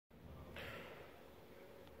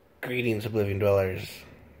Greetings, Oblivion Dwellers.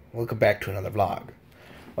 Welcome back to another vlog.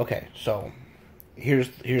 Okay, so here's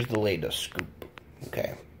the latest scoop.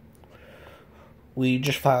 Okay, we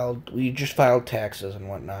just filed taxes and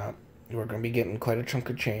whatnot. We're gonna be getting quite a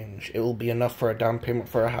chunk of change. It will be enough for a down payment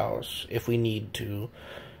for a house if we need to,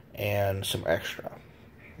 and some extra.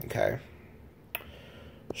 Okay.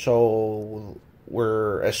 So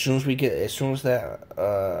as soon as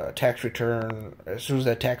that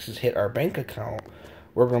taxes hit our bank account,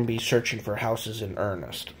 we're going to be searching for houses in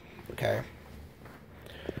earnest. Okay,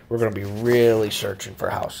 we're going to be really searching for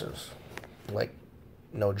houses, like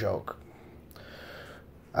no joke.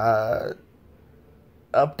 Update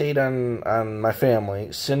on my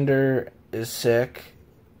family. Cinder is sick.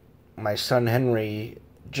 My son Henry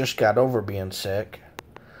just got over being sick.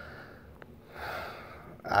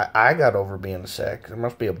 I got over being sick. There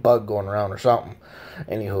must be a bug going around or something.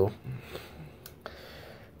 Anywho.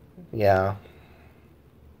 Yeah.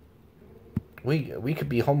 We could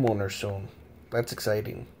be homeowners soon. That's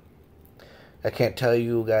exciting. I can't tell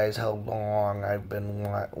you guys how long I've been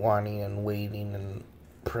wanting and waiting and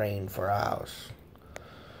praying for a house.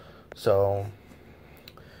 So,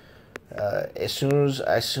 as soon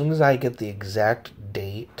as I get the exact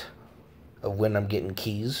date of when I'm getting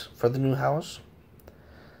keys for the new house,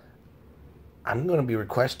 I'm going to be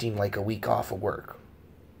requesting like a week off of work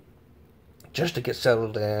just to get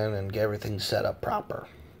settled in and get everything set up proper.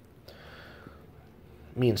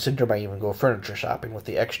 Me and Cinder might even go furniture shopping with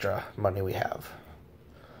the extra money we have.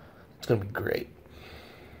 It's going to be great.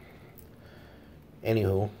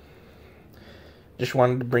 Anywho, just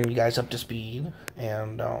wanted to bring you guys up to speed,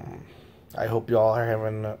 and I hope you all are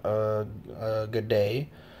having a good day.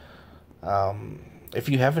 If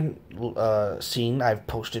you haven't seen, I've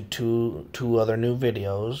posted two other new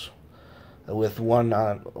videos, with one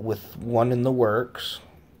in the works.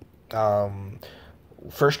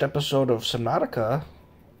 First episode of Subnautica,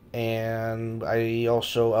 and I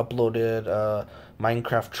also uploaded a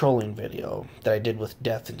Minecraft trolling video that I did with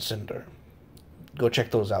Death and Cinder. Go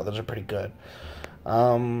check those out. Those are pretty good.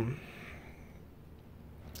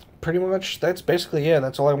 Pretty much that's basically it.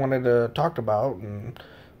 That's all I wanted to talk about and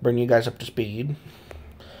bring you guys up to speed.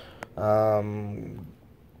 By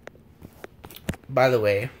the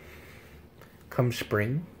way, come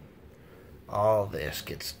spring, all this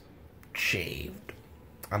gets shaved.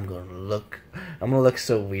 I'm gonna look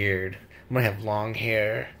so weird. I'm gonna have long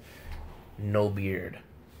hair, no beard.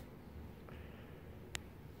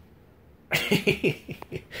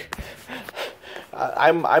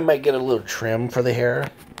 I might get a little trim for the hair,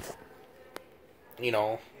 you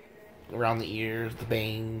know, around the ears, the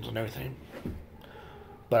bangs, and everything.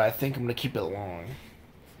 But I think I'm gonna keep it long.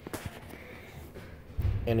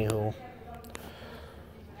 Anywho.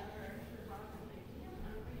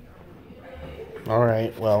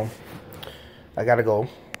 Alright, well, I gotta go.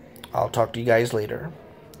 I'll talk to you guys later.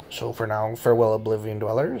 So for now, farewell, Oblivion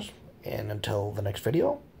Dwellers, and until the next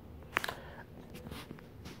video,